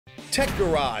Tech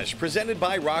Garage, presented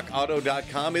by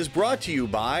RockAuto.com, is brought to you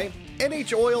by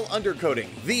NH Oil Undercoating,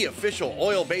 the official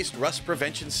oil-based rust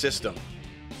prevention system.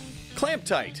 Clamp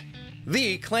Tight,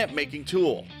 the clamp making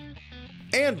tool.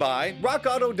 And by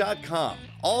RockAuto.com,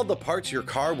 all the parts your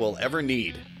car will ever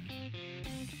need.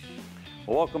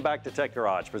 Welcome back to Tech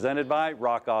Garage, presented by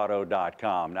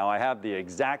RockAuto.com. Now I have the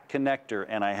exact connector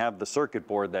and I have the circuit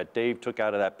board that Dave took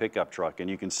out of that pickup truck, and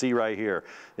you can see right here,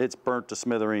 it's burnt to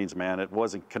smithereens, man. It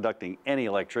wasn't conducting any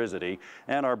electricity.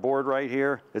 And our board right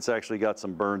here, it's actually got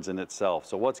some burns in itself.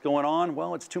 So what's going on?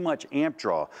 Well, it's too much amp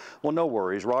draw. Well, no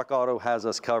worries, Rock Auto has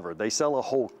us covered. They sell a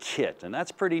whole kit, and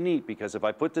that's pretty neat because if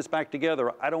I put this back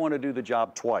together, I don't want to do the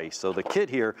job twice. So the kit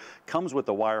here comes with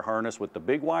the wire harness with the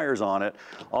big wires on it,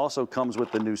 also comes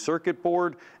with the new circuit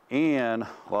board, and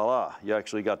voila, you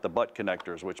actually got the butt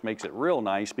connectors, which makes it real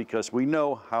nice because we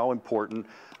know how important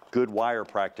good wire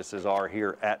practices are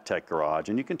here at Tech Garage.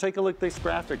 And you can take a look at this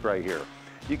graphic right here.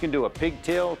 You can do a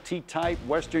pigtail, T-type,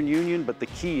 Western Union, but the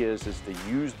key is to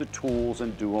use the tools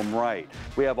and do them right.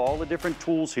 We have all the different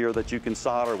tools here that you can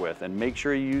solder with, and make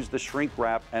sure you use the shrink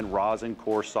wrap and rosin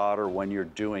core solder when you're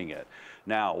doing it.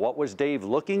 Now, what was Dave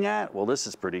looking at? Well, this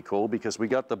is pretty cool because we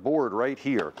got the board right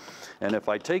here. And if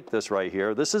I take this right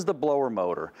here, this is the blower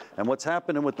motor. And what's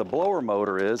happening with the blower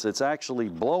motor is it's actually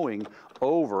blowing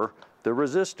over the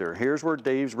resistor. Here's where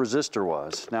Dave's resistor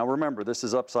was. Now remember, this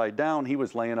is upside down. He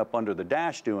was laying up under the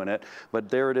dash doing it, but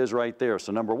there it is right there.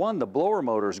 So number one, the blower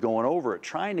motor is going over it,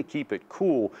 trying to keep it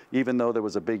cool, even though there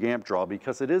was a big amp draw,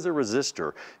 because it is a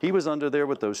resistor. He was under there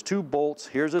with those two bolts.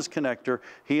 Here's his connector.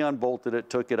 He unbolted it,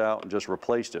 took it out, and just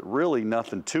replaced it. Really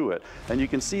nothing to it. And you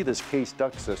can see this case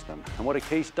duct system. And what a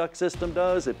case duct system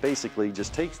does, it basically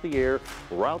just takes the air,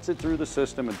 routes it through the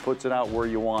system, and puts it out where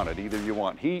you want it. Either you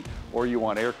want heat or you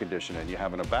want air conditioning. And you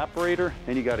have an evaporator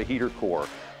and you got a heater core,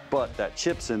 but that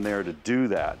chip's in there to do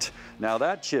that. Now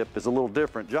that chip is a little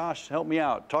different. Josh, help me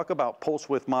out. Talk about pulse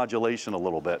width modulation a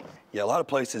little bit. Yeah, a lot of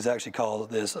places actually call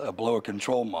this a blower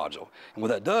control module. And what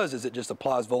that does is it just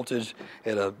applies voltage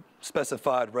at a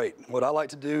specified rate. What I like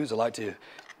to do is I like to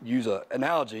use an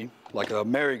analogy like a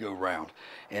merry-go-round.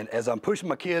 And as I'm pushing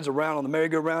my kids around on the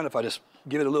merry-go-round, if I just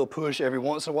give it a little push every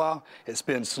once in a while, it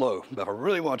spins slow. But if I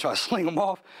really want to try to sling them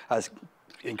off, I just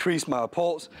increase my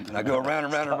pulse, and I go around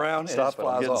and around and around, and it just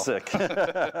flies off. I'm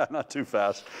getting sick. Not too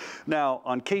fast. Now,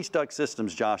 on case duct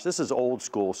systems, Josh, this is old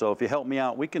school, so if you help me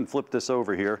out, we can flip this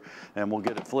over here, and we'll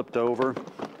get it flipped over,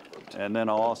 and then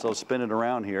I'll also spin it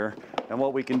around here. And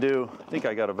what we can do, I think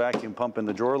I got a vacuum pump in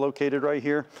the drawer located right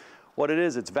here. What it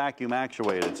is, it's vacuum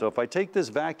actuated. So if I take this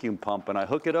vacuum pump and I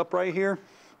hook it up right here,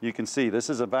 you can see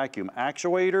this is a vacuum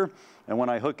actuator, and when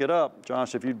I hook it up,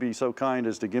 Josh, if you'd be so kind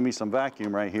as to give me some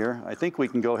vacuum right here, I think we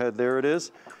can go ahead, there it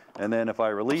is, and then if I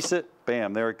release it,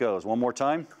 bam, there it goes. One more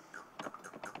time.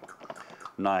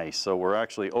 Nice, so we're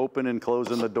actually opening and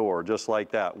closing the door just like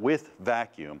that with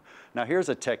vacuum. Now here's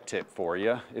a tech tip for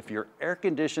you. If your air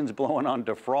conditioning's blowing on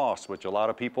defrost, which a lot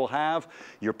of people have,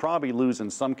 you're probably losing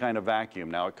some kind of vacuum.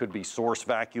 Now it could be source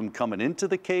vacuum coming into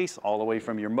the case all the way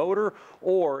from your motor,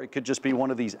 or it could just be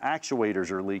one of these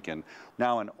actuators are leaking.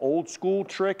 Now an old school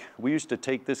trick, we used to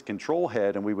take this control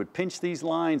head and we would pinch these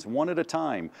lines one at a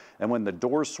time. And when the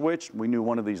doors switched, we knew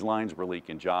one of these lines were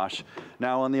leaking, Josh.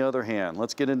 Now on the other hand,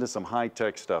 let's get into some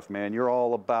high-tech stuff, man. You're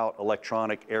all about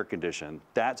electronic air conditioning.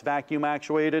 That's vacuum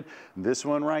actuated. This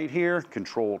one right here,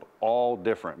 controlled all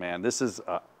different, man. This is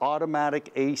an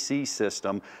automatic AC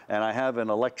system, and I have an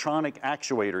electronic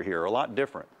actuator here, a lot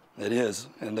different. It is,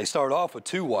 and they start off with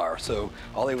two wires, so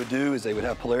all they would do is they would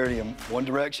have polarity in one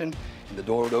direction, and the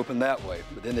door would open that way.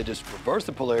 But then they just reverse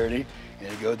the polarity, and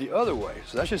it'd go the other way.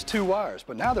 So that's just two wires,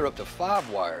 but now they're up to 5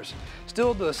 wires.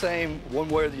 Still the same one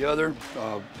way or the other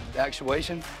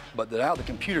actuation, but now the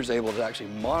computer's able to actually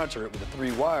monitor it with the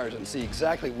 3 wires and see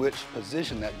exactly which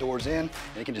position that door's in, and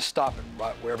it can just stop it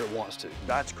right wherever it wants to.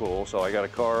 That's cool. So I got a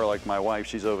car like my wife,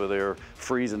 she's over there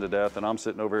freezing to death, and I'm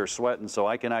sitting over here sweating, so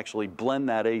I can actually blend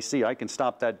that AC. I can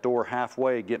stop that door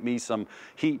halfway, get me some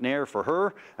heat and air for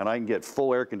her, and I can get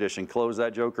full air conditioning, close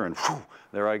that joker, and whew,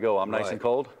 there I go. I'm nice and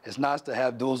cold. It's nice to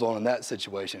have duals on in that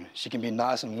situation. She can be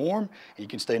nice and warm, and you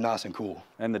can stay nice and cool.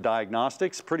 And the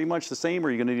diagnostics pretty much the same, or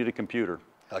are you going to need a computer?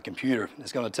 A computer.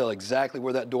 It's going to tell exactly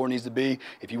where that door needs to be.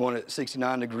 If you want it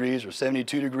 69 degrees or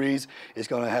 72 degrees, it's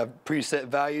going to have preset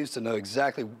values to know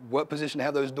exactly what position to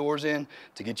have those doors in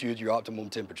to get you at your optimum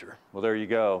temperature. Well, there you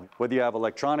go. Whether you have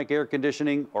electronic air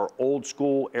conditioning or old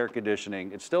school air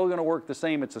conditioning, it's still going to work the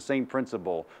same. It's the same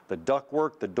principle. The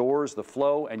ductwork, the doors, the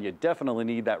flow, and you definitely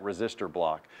need that resistor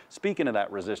block. Speaking of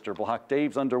that resistor block,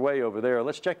 Dave's underway over there.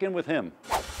 Let's check in with him.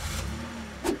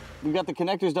 we've got the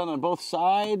connectors done on both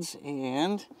sides,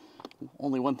 and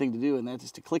only one thing to do, and that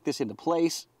is to click this into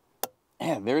place.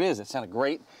 And there it is. It sounded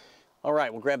great. All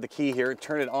right, we'll grab the key here,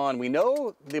 turn it on. We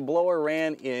know the blower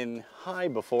ran in high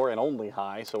before, and only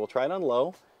high, so we'll try it on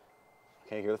low.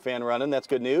 Okay, hear the fan running. That's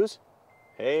good news.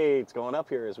 Hey, it's going up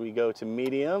here as we go to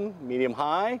medium, medium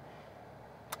high,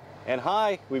 and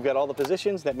high. We've got all the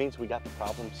positions. That means we got the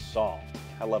problem solved.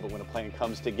 I love it when a plan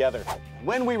comes together.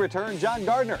 When we return, John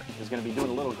Gardner is going to be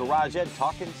doing a little Garage Ed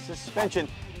talking suspension.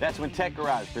 That's when Tech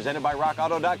Garage, presented by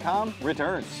RockAuto.com,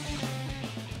 returns.